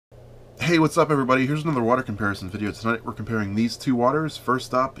Hey, what's up everybody? Here's another water comparison video. Tonight we're comparing these two waters.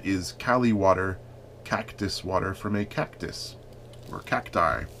 First up is Cali water, Cactus water from a cactus, or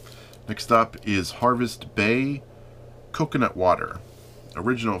cacti. Next up is Harvest Bay coconut water,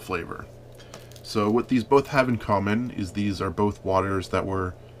 original flavor. So what these both have in common is these are both waters that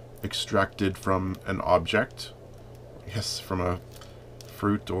were extracted from an object. Yes, from a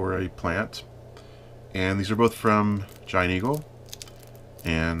fruit or a plant. And these are both from Giant Eagle.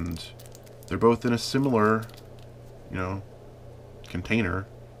 And they're both in a similar, container,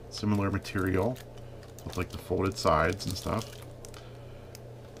 similar material with like the folded sides and stuff.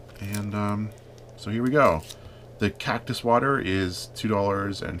 And so here we go. The cactus water is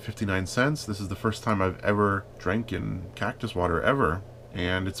 $2.59. This is the first time I've ever drank in cactus water ever.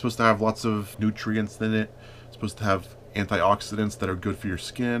 And it's supposed to have lots of nutrients in it. It's supposed to have antioxidants that are good for your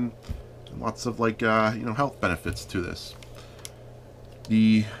skin. And lots of like, health benefits to this.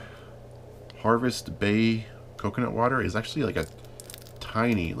 The Harvest Bay coconut water is actually like a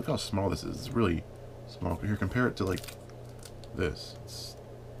tiny, look how small this is. It's really small. Here, compare it to like this. It's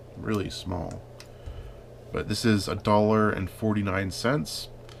really small. But this is $1.49.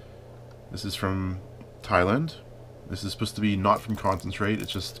 This is from Thailand. This is supposed to be not from concentrate.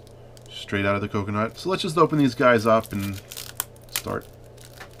 It's just straight out of the coconut. So let's just open these guys up and start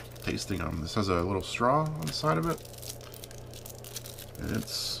tasting them. This has a little straw on the side of it. And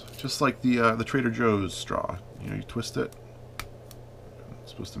it's just like the Trader Joe's straw. You twist it. It's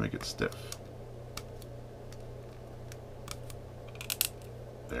supposed to make it stiff.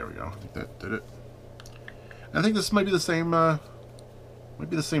 There we go. I think that did it. And I think this might be the same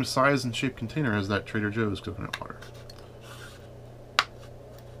size and shape container as that Trader Joe's coconut water.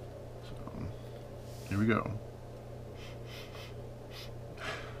 So here we go.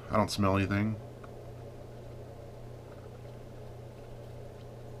 I don't smell anything.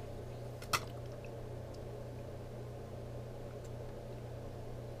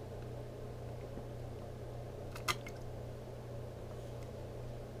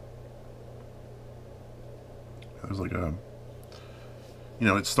 There's like a,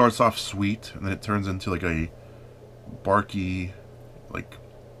 it starts off sweet and then it turns into like a barky, like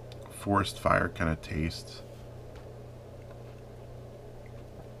forest fire kind of taste.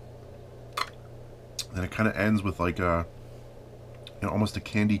 Then it kind of ends with like a, almost a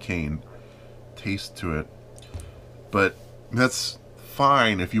candy cane taste to it. But that's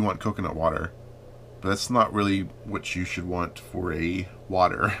fine if you want coconut water, but that's not really what you should want for a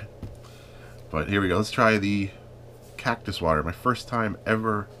water. But here we go. Let's try the cactus water. My first time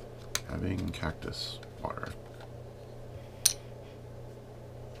ever having cactus water.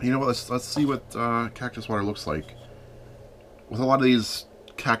 You know what? Let's see what cactus water looks like. With a lot of these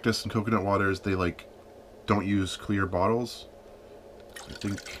cactus and coconut waters, they like don't use clear bottles. I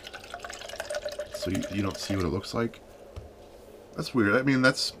think so. You don't see what it looks like. That's weird. I mean,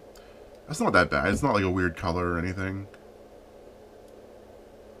 that's not that bad. It's not like a weird color or anything.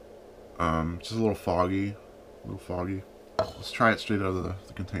 Just a little foggy. Let's try it straight out of the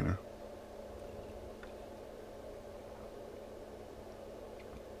container.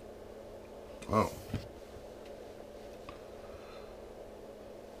 Oh.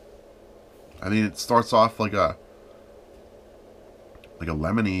 I mean, it starts off like a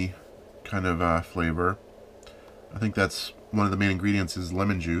lemony kind of flavor. I think that's one of the main ingredients is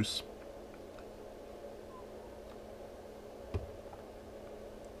lemon juice.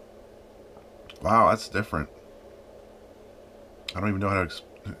 Wow, that's different. I don't even know how to,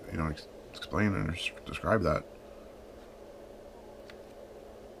 explain and describe that.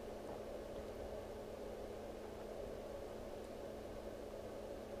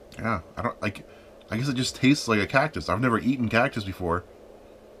 Yeah, I guess it just tastes like a cactus. I've never eaten cactus before.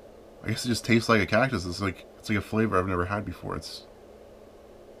 I guess it just tastes like a cactus. It's like a flavor I've never had before. It's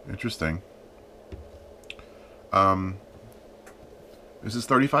interesting. This is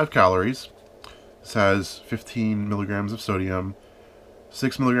 35 calories. This has 15 milligrams of sodium,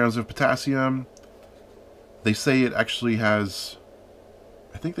 6 milligrams of potassium. They say it actually has,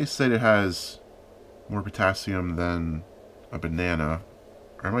 I think they said it has more potassium than a banana.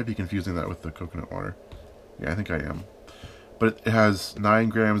 Or I might be confusing that with the coconut water. Yeah, I think I am. But it has 9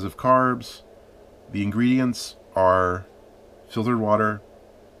 grams of carbs. The ingredients are filtered water,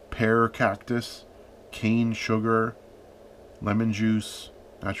 pear cactus, cane sugar, lemon juice,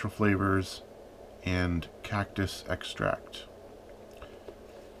 natural flavors, and cactus extract.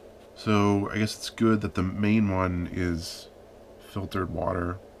 So I guess it's good that the main one is filtered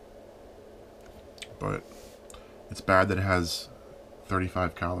water, but it's bad that it has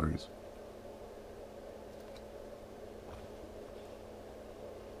 35 calories.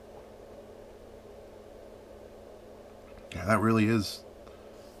 Yeah, that really is,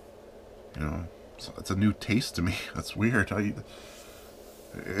 it's a new taste to me. That's weird.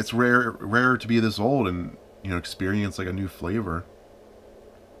 It's rare to be this old and, experience like a new flavor.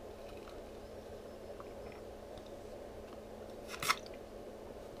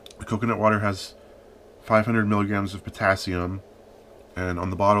 The coconut water has 500 milligrams of potassium, and on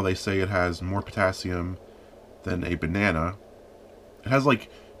the bottle they say it has more potassium than a banana. It has like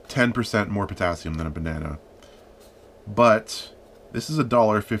 10% more potassium than a banana. But this is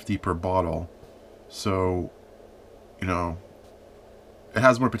 $1.50 per bottle. So, it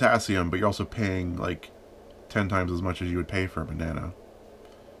has more potassium, but you're also paying like 10 times as much as you would pay for a banana.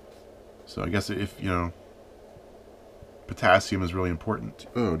 So I guess if, potassium is really important.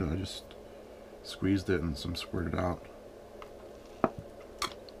 Oh, no, I just squeezed it and some squirted out.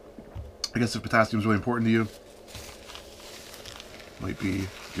 I guess if potassium is really important to you, might be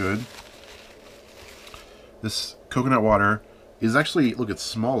good. This coconut water is actually, look, it's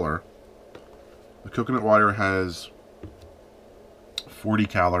smaller. The coconut water has 40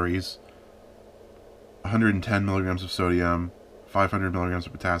 calories, 110 milligrams of sodium, 500 milligrams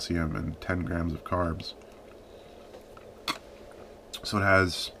of potassium, and 10 grams of carbs. So it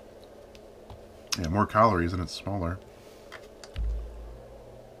has, more calories and it's smaller.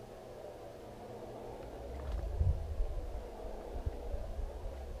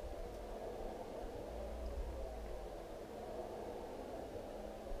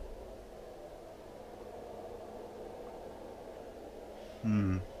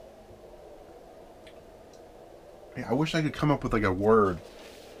 Yeah, I wish I could come up with like a word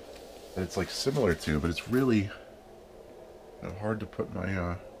that it's like similar to, but it's really hard to put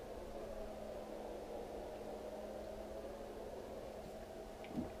my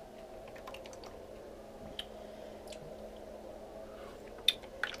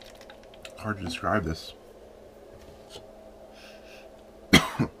hard to describe this.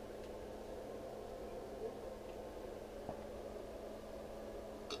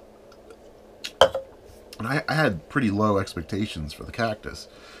 And I had pretty low expectations for the Cactus.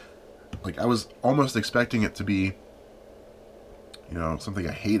 Like, I was almost expecting it to be, something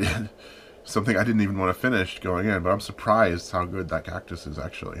I hated. Something I didn't even want to finish going in. But I'm surprised how good that Cactus is,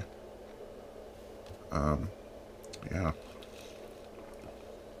 actually. Yeah.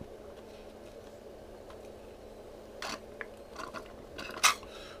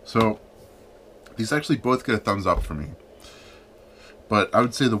 So, these actually both get a thumbs up for me. But I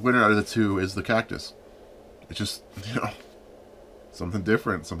would say the winner out of the two is the Cactus. It's just, something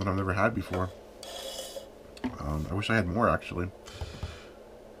different, something I've never had before. I wish I had more, actually.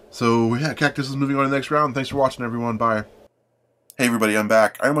 So, yeah, Cactus is moving on to the next round. Thanks for watching, everyone. Bye. Hey, everybody, I'm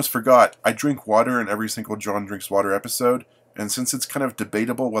back. I almost forgot. I drink water in every single John Drinks Water episode, and since it's kind of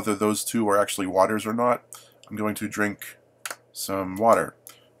debatable whether those two are actually waters or not, I'm going to drink some water.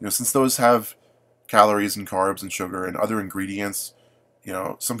 Since those have calories and carbs and sugar and other ingredients,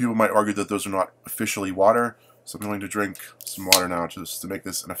 some people might argue that those are not officially water, so I'm going to drink some water now just to make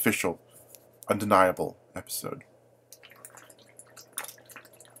this an official, undeniable episode.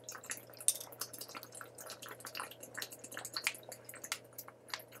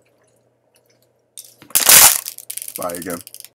 Bye again.